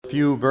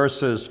few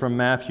verses from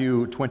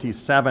Matthew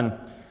 27,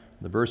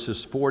 the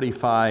verses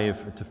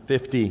 45 to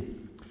 50.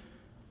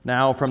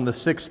 Now from the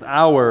 6th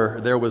hour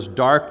there was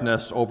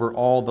darkness over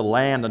all the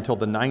land until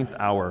the 9th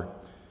hour.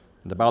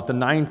 And about the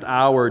 9th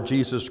hour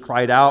Jesus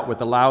cried out with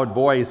a loud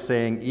voice,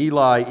 saying,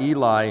 Eli,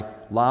 Eli,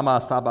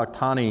 lama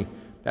sabachthani,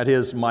 that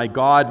is, my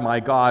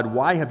God,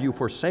 why have you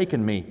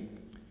forsaken me?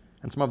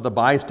 And some of the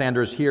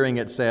bystanders hearing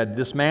it said,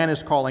 This man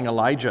is calling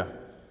Elijah.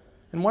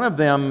 And one of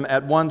them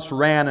at once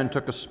ran and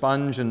took a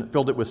sponge and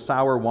filled it with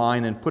sour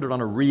wine and put it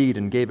on a reed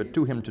and gave it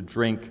to him to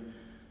drink.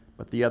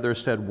 But the others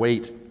said,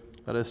 Wait,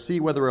 let us see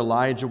whether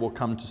Elijah will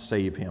come to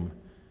save him.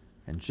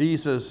 And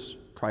Jesus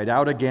cried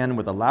out again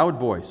with a loud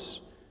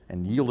voice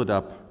and yielded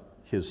up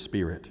his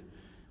spirit.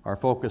 Our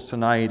focus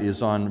tonight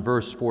is on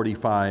verse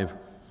 45.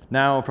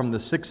 Now from the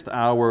 6th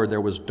hour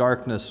there was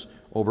darkness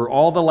over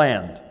all the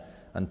land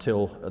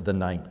until the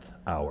 9th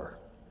hour.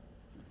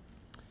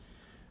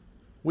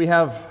 We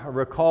have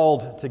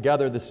recalled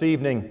together this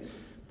evening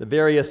the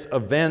various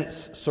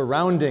events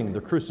surrounding the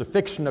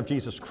crucifixion of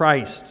Jesus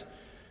Christ.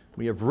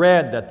 We have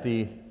read that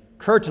the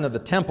curtain of the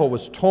temple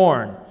was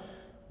torn.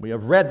 We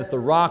have read that the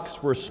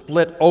rocks were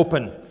split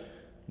open.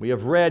 We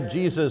have read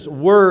Jesus'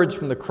 words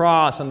from the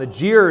cross and the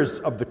jeers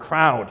of the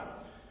crowd.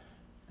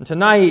 And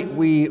tonight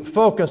we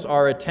focus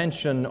our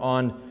attention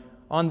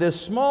on this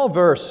small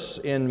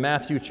verse in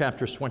Matthew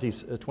chapter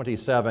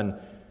 27.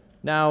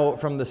 Now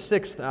from the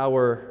 6th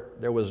hour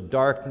there was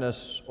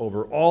darkness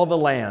over all the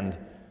land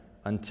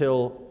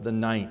until the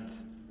 9th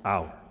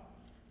hour.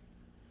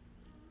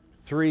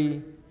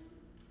 3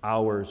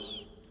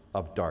 hours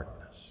of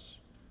darkness.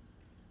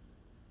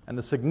 And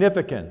the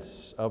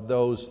significance of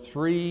those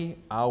 3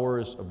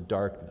 hours of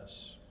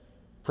darkness,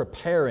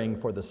 preparing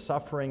for the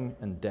suffering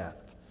and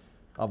death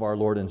of our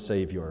Lord and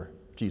Savior,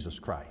 Jesus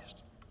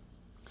Christ.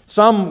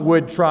 Some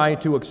would try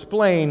to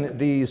explain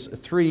these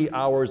 3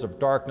 hours of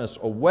darkness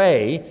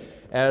away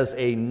as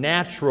a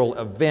natural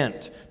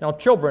event. Now,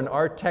 children,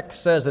 our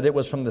text says that it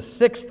was from the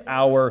 6th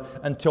hour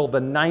until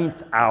the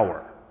 9th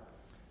hour.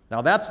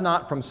 Now, that's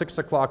not from 6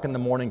 o'clock in the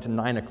morning to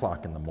 9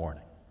 o'clock in the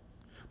morning.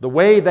 The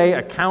way they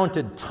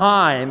accounted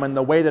time and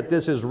the way that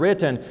this is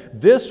written,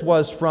 this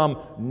was from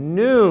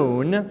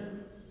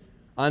noon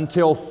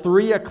until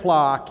 3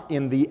 o'clock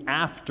in the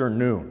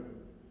afternoon.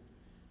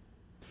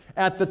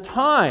 At the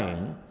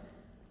time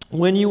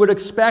when you would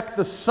expect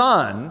the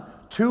sun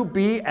to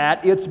be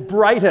at its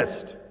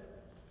brightest.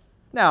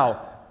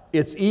 Now,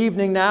 it's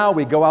evening now,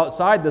 we go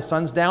outside, the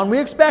sun's down, we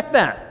expect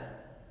that.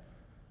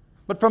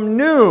 But from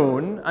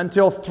noon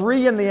until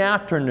 3 in the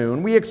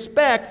afternoon, we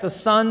expect the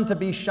sun to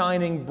be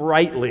shining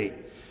brightly.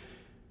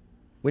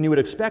 When you would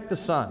expect the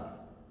sun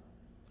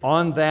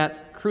on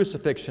that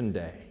crucifixion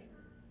day,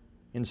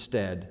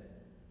 instead,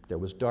 there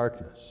was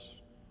darkness.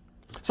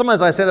 Some,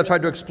 as I said, have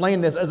tried to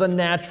explain this as a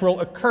natural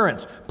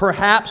occurrence.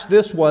 Perhaps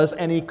this was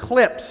an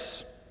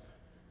eclipse.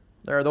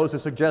 There are those who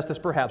suggest this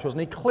perhaps was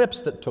an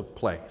eclipse that took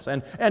place.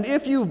 And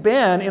if you've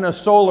been in a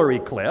solar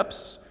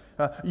eclipse,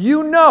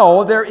 you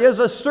know there is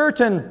a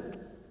certain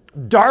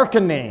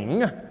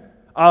darkening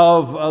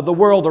of the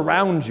world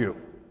around you.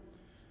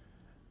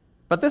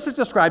 But this is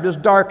described as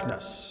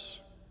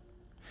darkness.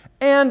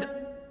 And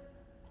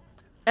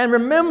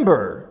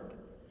remember,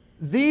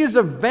 these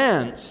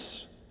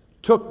events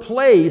took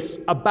place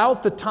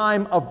about the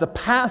time of the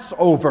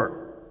Passover.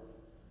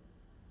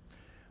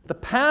 The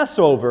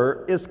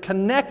Passover is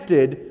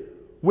connected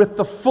with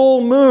the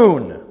full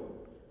moon.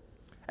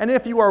 And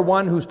if you are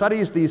one who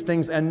studies these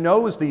things and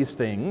knows these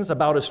things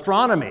about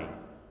astronomy,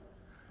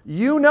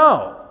 you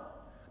know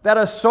that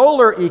a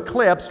solar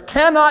eclipse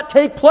cannot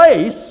take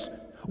place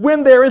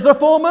when there is a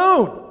full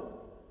moon.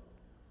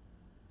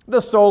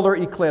 The solar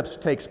eclipse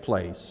takes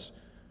place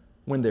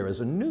when there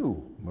is a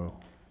new moon.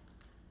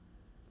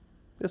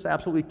 This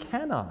absolutely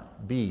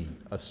cannot be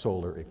a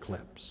solar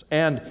eclipse.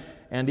 And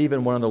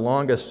even one of the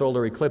longest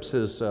solar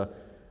eclipses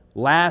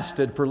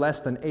lasted for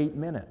less than 8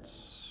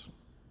 minutes.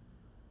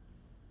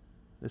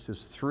 This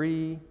is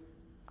 3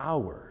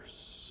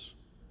 hours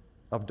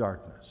of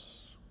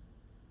darkness.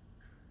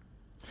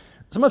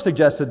 Some have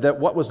suggested that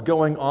what was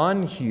going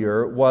on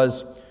here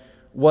was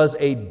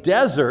a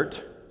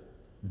desert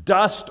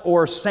dust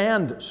or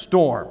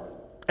sandstorm.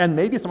 And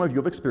maybe some of you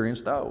have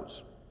experienced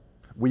those.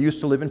 We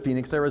used to live in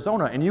Phoenix,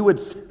 Arizona, and you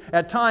would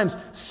at times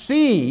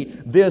see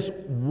this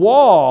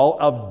wall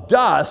of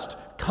dust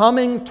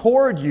coming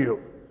toward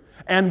you.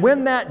 And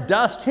when that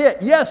dust hit,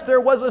 yes,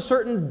 there was a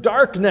certain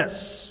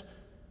darkness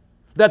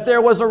that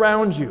there was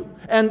around you.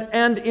 And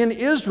in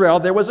Israel,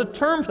 there was a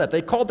term for that.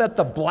 They called that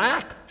the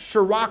black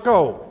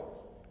Scirocco.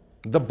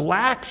 The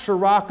black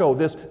Scirocco,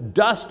 this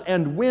dust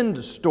and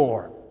wind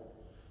storm.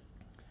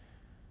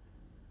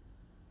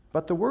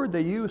 But the word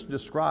they used to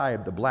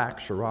describe the black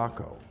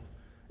Scirocco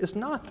is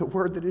not the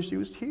word that is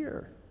used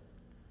here.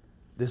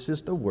 This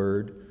is the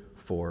word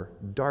for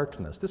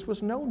darkness. This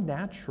was no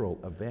natural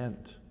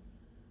event.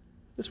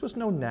 This was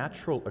no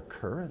natural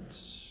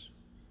occurrence.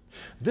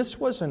 This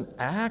was an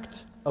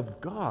act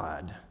of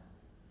God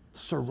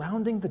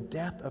surrounding the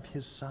death of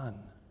His Son.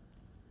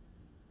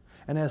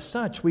 And as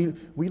such, we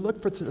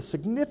look for the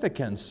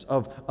significance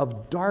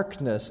of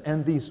darkness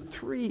and these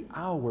 3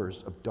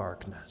 hours of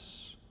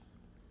darkness.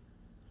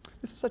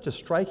 This is such a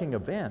striking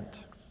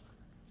event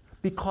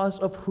because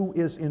of who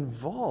is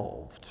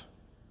involved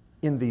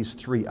in these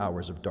 3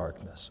 hours of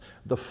darkness.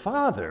 The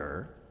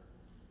Father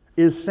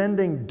is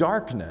sending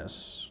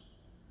darkness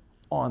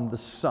on the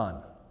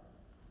Son.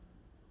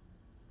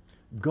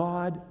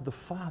 God the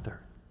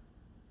Father.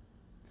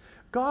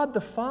 God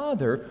the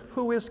Father,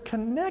 who is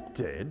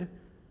connected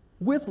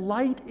with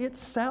light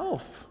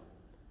itself.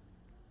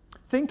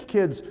 Think,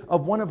 kids,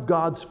 of one of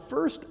God's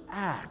first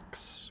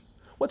acts.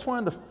 What's one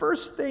of the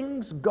first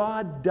things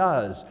God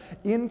does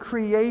in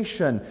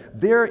creation?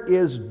 There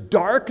is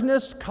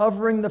darkness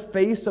covering the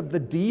face of the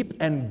deep,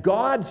 and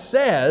God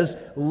says,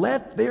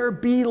 "Let there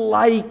be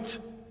light."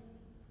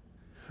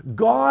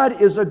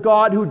 God is a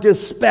God who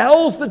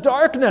dispels the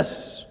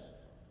darkness,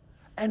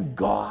 and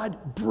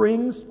God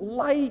brings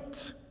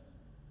light.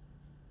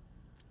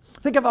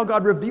 Think of how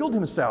God revealed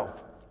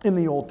himself in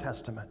the Old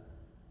Testament.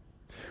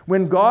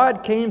 When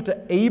God came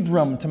to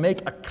Abram to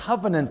make a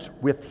covenant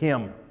with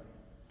him,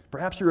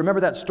 perhaps you remember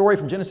that story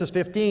from Genesis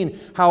 15,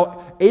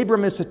 how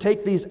Abram is to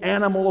take these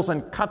animals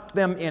and cut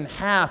them in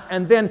half,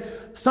 and then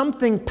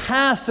something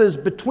passes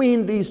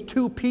between these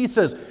 2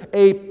 pieces,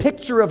 a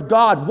picture of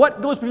God.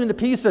 What goes between the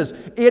pieces?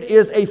 It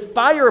is a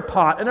fire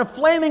pot and a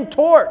flaming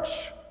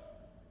torch.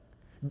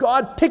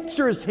 God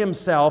pictures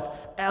himself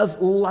as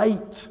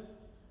light.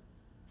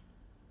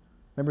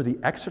 Remember the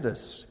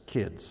Exodus,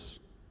 kids.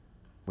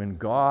 When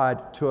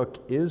God took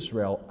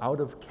Israel out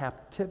of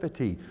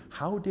captivity,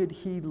 how did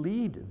he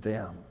lead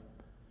them?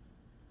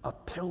 A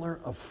pillar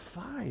of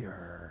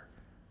fire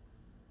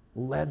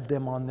led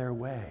them on their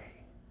way.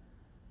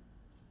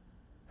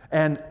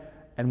 And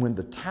when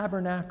the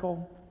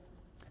tabernacle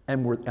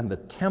and the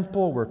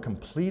temple were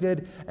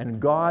completed and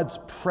God's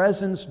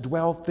presence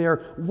dwelt there,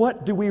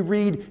 what do we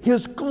read?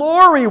 His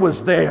glory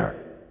was there.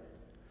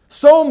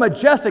 So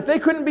majestic, they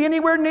couldn't be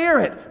anywhere near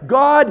it.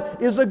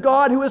 God is a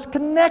God who is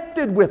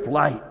connected with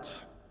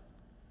light.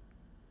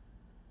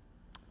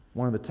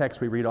 One of the texts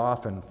we read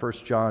often,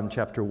 1 John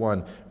chapter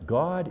 1,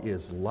 God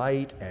is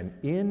light, and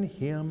in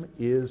him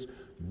is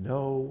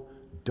no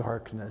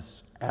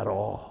darkness at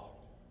all.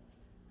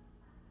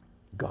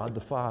 God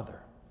the Father,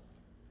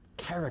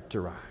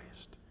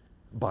 characterized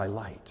by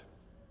light.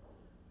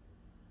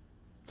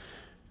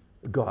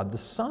 God the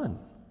Son,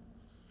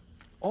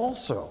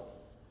 also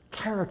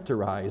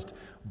characterized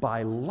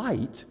by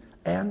light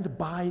and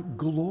by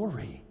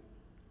glory.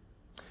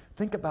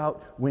 Think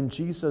about when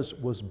Jesus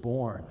was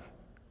born.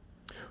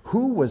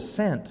 Who was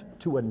sent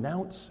to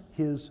announce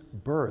his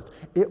birth?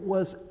 It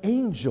was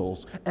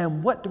angels.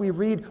 And what do we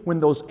read when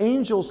those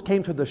angels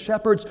came to the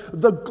shepherds?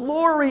 The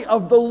glory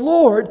of the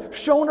Lord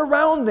shone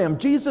around them.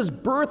 Jesus'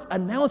 birth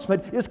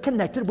announcement is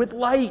connected with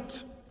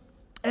light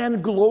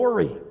and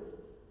glory.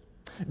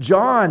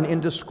 John, in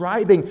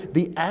describing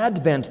the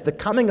advent, the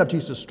coming of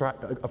Jesus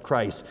of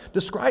Christ,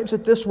 describes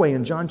it this way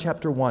in John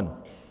chapter 1.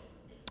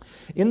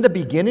 In the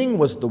beginning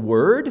was the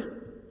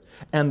Word,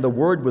 and the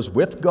Word was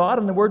with God,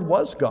 and the Word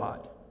was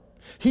God.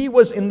 He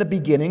was in the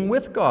beginning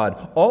with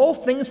God. All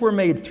things were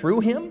made through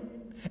him,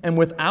 and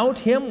without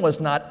him was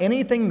not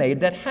anything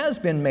made that has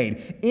been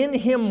made. In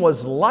him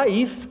was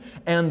life,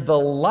 and the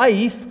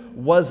life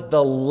was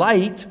the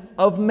light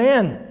of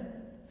men.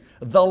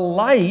 The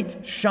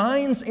light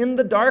shines in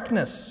the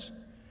darkness,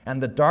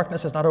 and the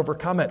darkness has not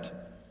overcome it.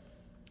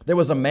 There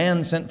was a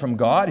man sent from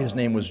God. His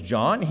name was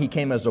John. He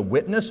came as a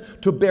witness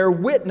to bear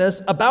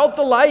witness about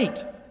the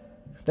light,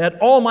 that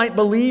all might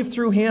believe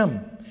through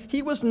him.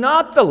 He was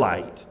not the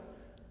light,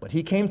 but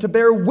he came to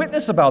bear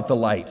witness about the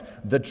light.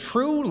 The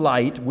true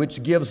light,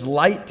 which gives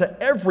light to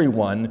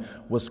everyone,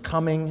 was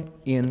coming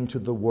into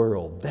the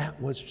world.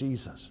 That was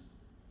Jesus,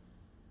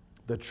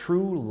 the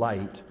true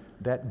light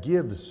that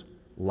gives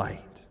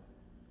light.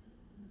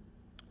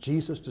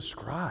 Jesus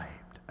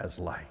described as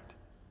light.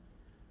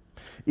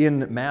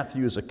 In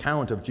Matthew's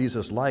account of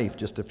Jesus' life,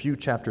 just a few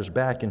chapters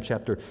back in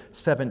chapter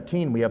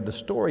 17, we have the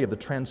story of the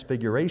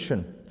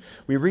Transfiguration.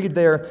 We read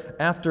there,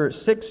 after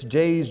 6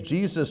 days,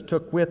 Jesus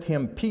took with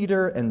him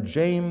Peter and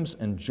James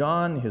and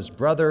John, his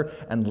brother,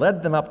 and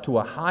led them up to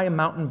a high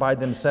mountain by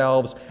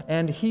themselves,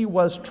 and he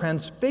was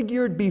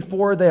transfigured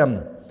before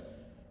them.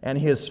 And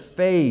his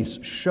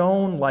face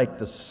shone like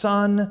the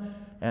sun,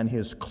 and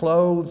his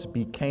clothes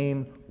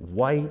became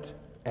white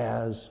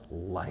as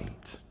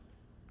light.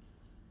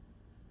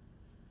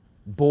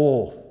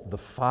 Both the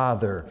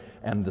Father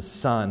and the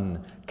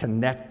Son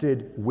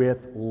connected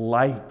with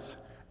light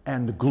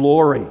and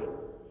glory.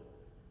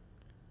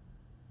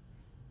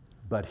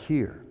 But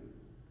here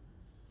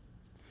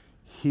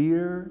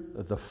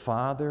the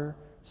Father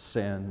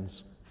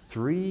sends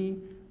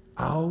 3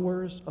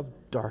 hours of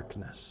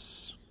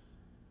darkness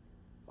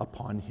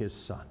upon his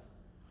Son.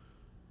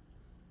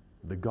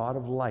 The God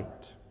of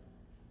light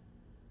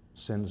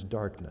sends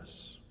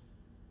darkness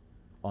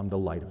on the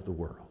light of the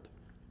world.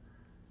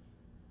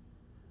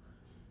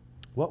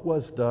 What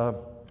was the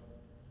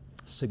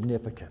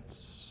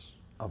significance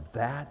of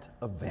that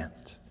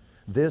event?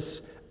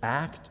 This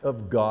act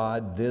of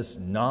God, this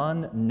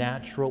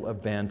non-natural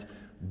event,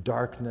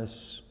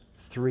 darkness,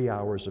 3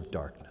 hours of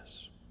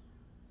darkness.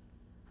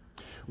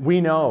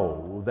 We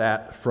know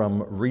that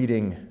from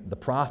reading the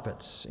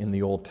prophets in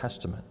the Old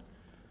Testament,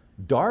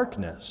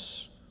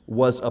 darkness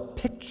was a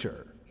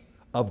picture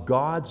of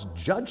God's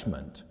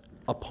judgment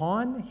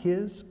upon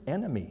his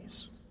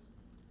enemies.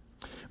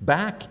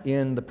 Back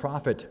in the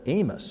prophet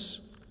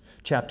Amos,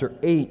 chapter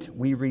 8,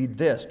 we read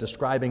this,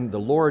 describing the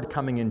Lord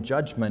coming in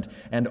judgment.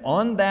 "And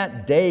on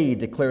that day,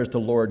 declares the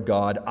Lord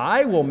God,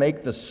 I will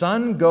make the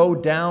sun go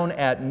down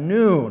at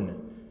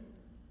noon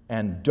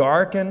and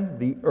darken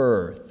the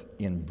earth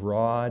in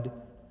broad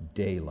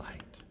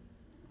daylight."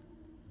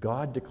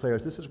 God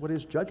declares this is what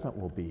his judgment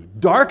will be.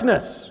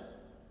 Darkness.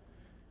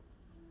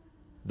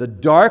 The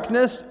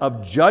darkness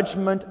of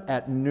judgment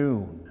at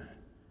noon.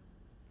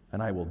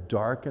 And I will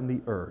darken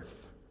the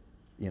earth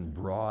in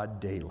broad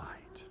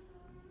daylight.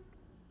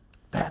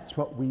 That's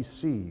what we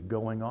see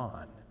going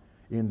on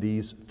in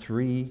these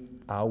 3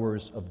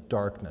 hours of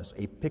darkness,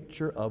 a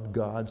picture of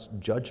God's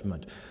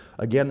judgment.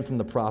 Again from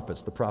the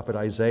prophets, the prophet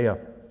Isaiah.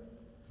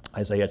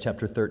 Isaiah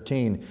chapter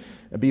 13,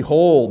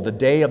 "Behold, the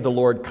day of the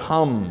Lord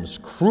comes,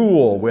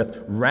 cruel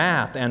with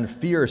wrath and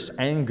fierce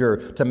anger,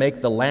 to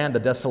make the land a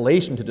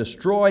desolation, to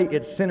destroy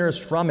its sinners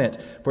from it.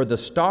 For the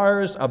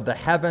stars of the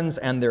heavens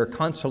and their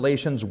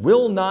constellations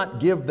will not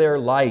give their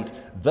light.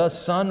 The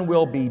sun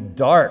will be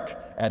dark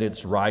at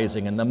its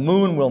rising, and the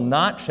moon will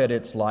not shed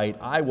its light.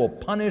 I will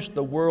punish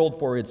the world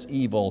for its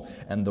evil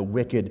and the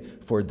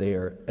wicked for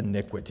their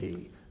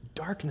iniquity."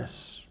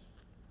 Darkness.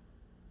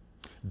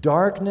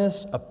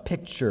 Darkness, a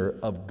picture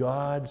of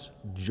God's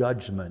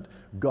judgment,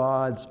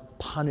 God's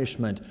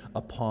punishment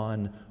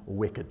upon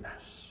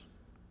wickedness.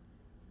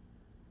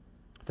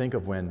 Think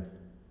of when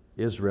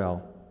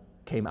Israel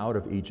came out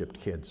of Egypt,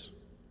 kids.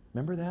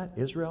 Remember that?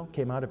 Israel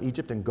came out of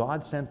Egypt and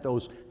God sent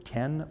those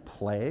 10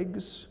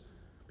 plagues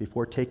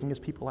before taking his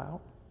people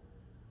out.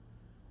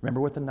 Remember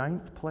what the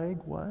 9th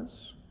plague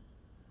was?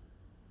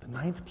 The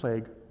 9th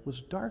plague was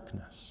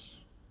darkness.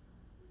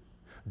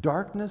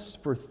 Darkness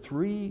for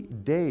 3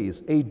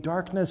 days, a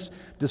darkness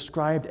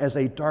described as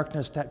a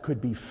darkness that could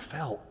be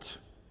felt.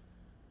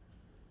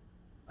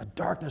 A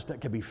darkness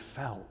that could be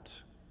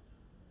felt.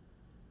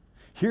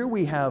 Here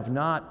we have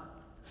not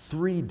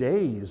 3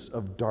 days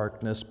of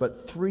darkness,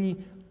 but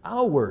 3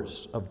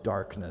 hours of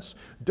darkness.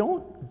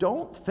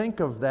 Don't think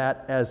of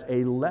that as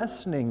a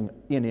lessening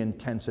in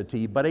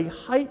intensity, but a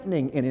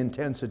heightening in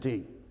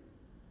intensity.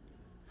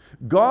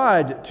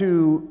 God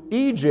to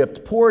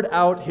Egypt poured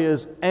out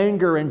his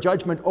anger and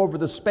judgment over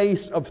the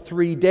space of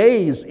 3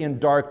 days in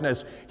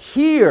darkness.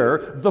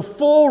 Here, the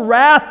full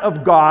wrath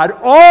of God,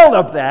 all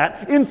of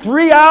that, in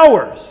 3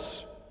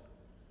 hours.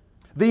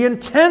 The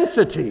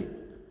intensity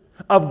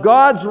of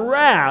God's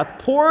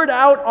wrath poured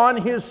out on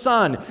his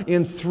Son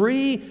in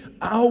 3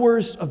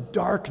 hours of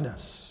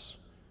darkness.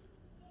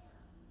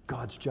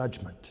 God's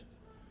judgment.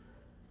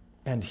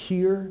 And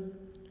here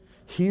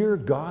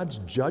God's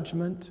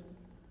judgment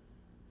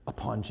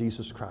upon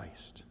Jesus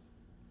Christ.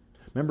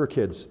 Remember,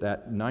 kids,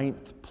 that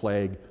 9th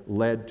plague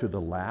led to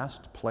the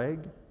last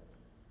plague,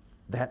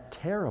 that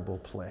terrible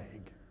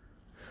plague,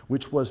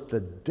 which was the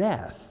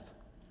death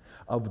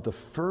of the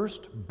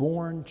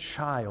firstborn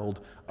child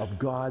of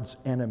God's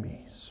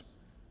enemies.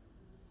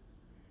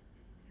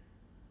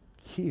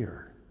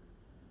 Here,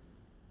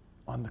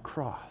 on the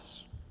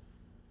cross,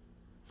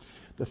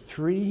 the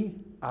 3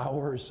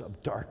 hours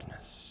of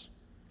darkness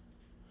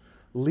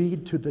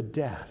lead to the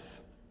death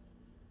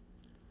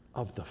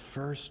of the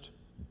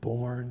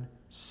firstborn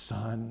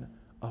Son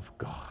of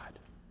God.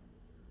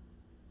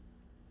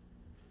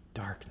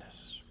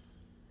 Darkness.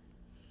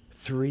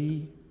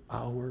 3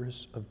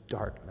 hours of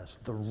darkness.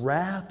 The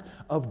wrath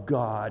of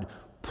God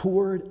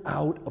poured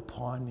out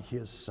upon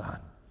his Son.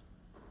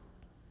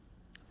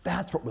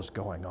 That's what was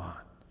going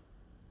on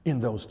in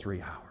those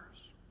 3 hours.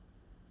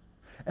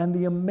 And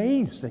the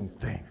amazing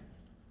thing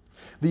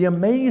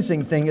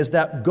is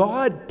that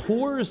God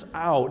pours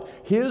out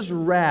his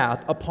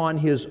wrath upon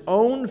his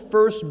own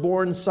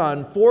firstborn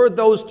Son for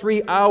those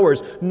 3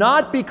 hours,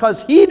 not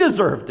because he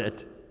deserved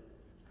it,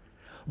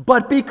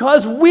 but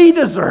because we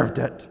deserved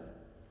it.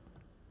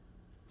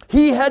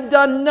 He had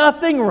done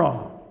nothing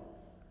wrong.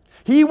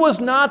 He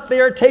was not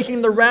there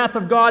taking the wrath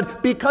of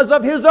God because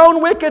of his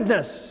own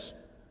wickedness.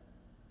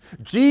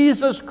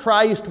 Jesus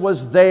Christ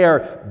was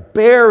there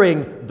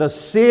bearing the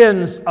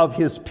sins of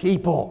his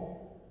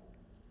people.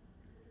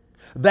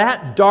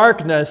 That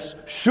darkness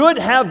should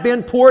have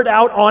been poured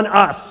out on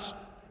us.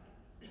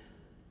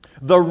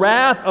 The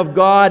wrath of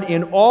God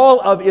in all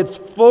of its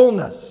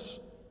fullness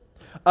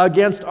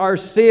against our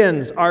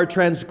sins, our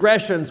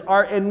transgressions,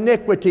 our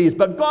iniquities.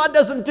 But God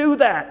doesn't do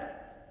that.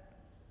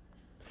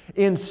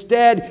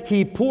 Instead,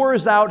 he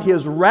pours out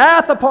his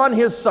wrath upon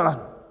his Son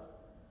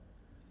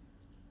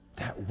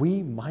that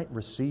we might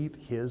receive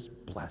his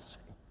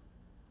blessing.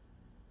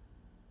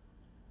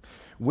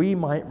 We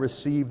might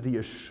receive the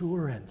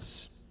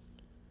assurance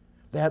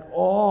that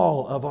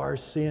all of our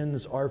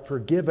sins are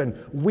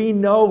forgiven. We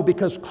know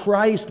because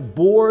Christ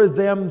bore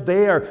them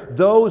there.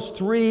 Those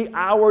 3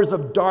 hours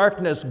of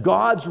darkness,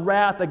 God's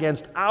wrath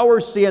against our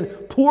sin,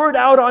 poured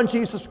out on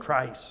Jesus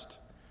Christ.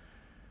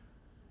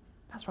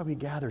 That's why we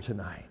gather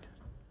tonight,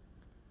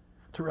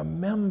 to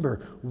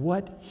remember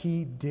what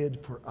He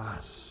did for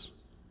us.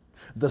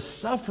 The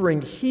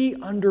suffering He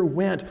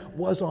underwent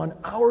was on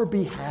our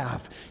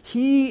behalf.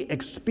 He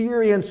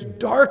experienced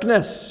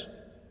darkness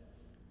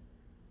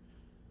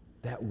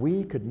that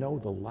we could know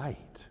the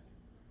light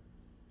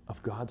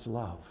of God's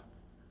love.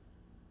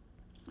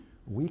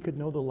 We could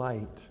know the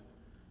light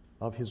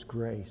of His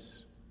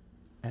grace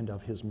and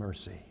of His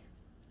mercy.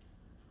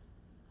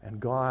 And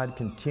God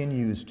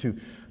continues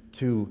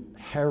to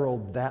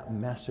herald that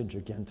message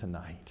again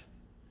tonight.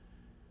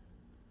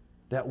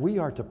 That we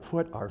are to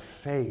put our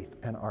faith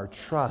and our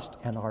trust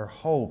and our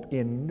hope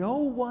in no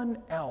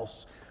one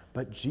else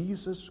but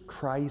Jesus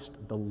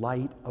Christ, the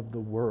light of the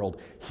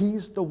world.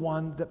 He's the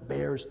one that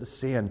bears the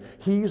sin.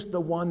 He's the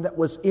one that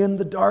was in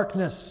the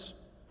darkness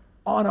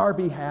on our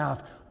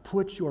behalf.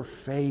 Put your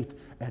faith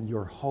and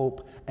your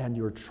hope and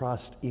your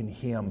trust in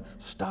Him.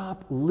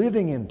 Stop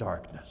living in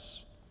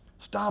darkness.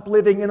 Stop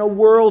living in a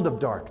world of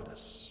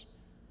darkness.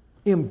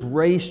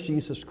 Embrace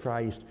Jesus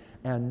Christ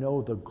and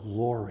know the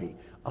glory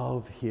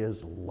of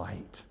His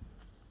light.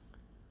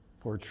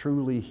 For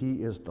truly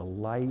He is the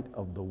light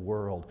of the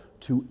world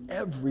to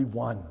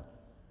everyone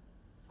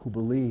who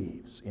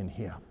believes in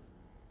Him.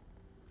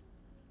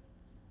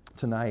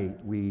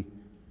 Tonight we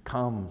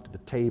come to the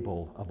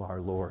table of our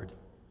Lord,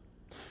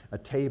 a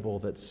table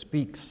that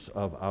speaks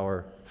of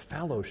our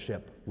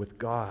fellowship with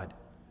God.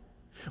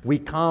 We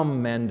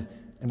come and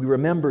we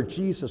remember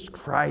Jesus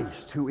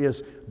Christ, who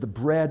is the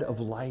bread of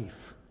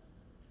life.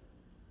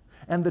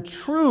 And the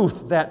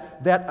truth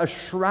that a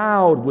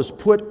shroud was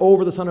put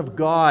over the Son of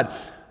God,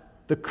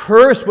 the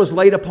curse was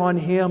laid upon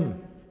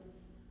Him,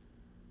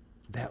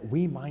 that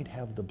we might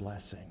have the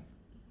blessing,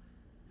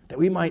 that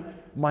we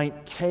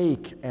might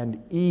take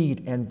and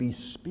eat and be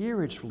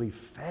spiritually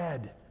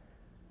fed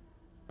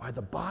by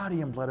the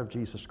body and blood of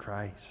Jesus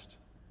Christ,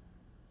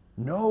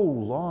 no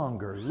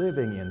longer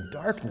living in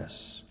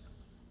darkness,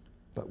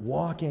 but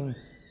walking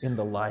in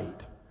the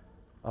light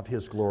of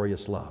His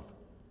glorious love.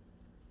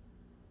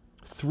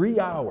 3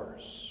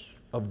 hours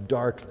of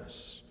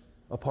darkness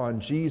upon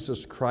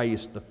Jesus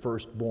Christ, the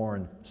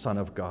firstborn Son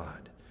of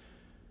God,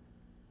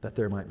 that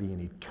there might be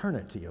an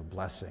eternity of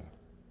blessing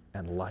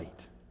and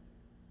light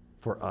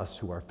for us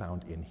who are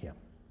found in Him.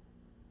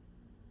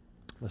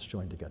 Let's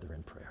join together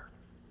in prayer.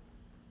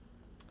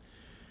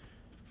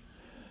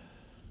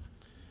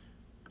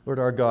 Lord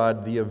our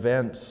God, the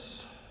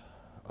events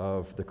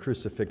of the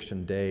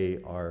crucifixion day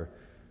are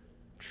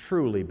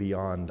truly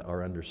beyond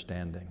our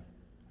understanding.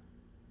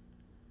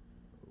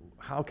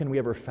 How can we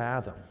ever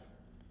fathom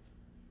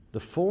the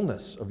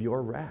fullness of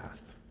your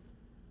wrath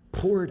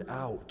poured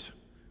out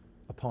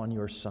upon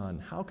your Son?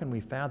 How can we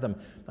fathom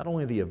not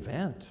only the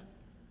event,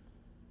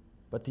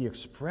 but the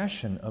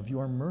expression of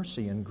your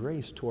mercy and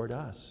grace toward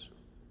us,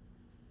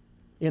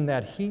 in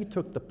that He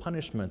took the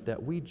punishment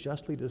that we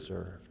justly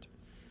deserved?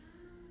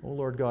 Oh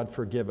Lord God,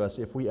 forgive us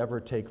if we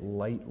ever take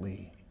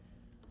lightly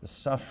the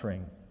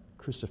suffering,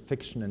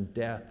 crucifixion, and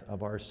death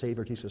of our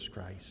Savior Jesus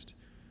Christ.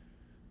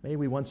 May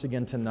we once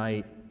again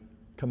tonight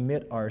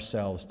commit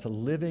ourselves to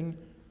living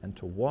and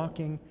to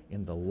walking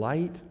in the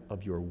light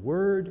of your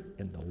word,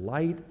 in the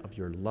light of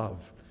your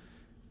love,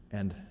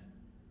 and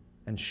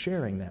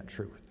sharing that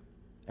truth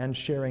and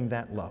sharing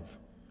that love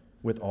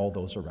with all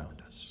those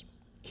around us.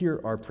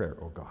 Hear our prayer,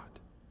 O God,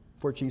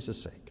 for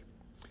Jesus' sake.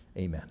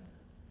 Amen.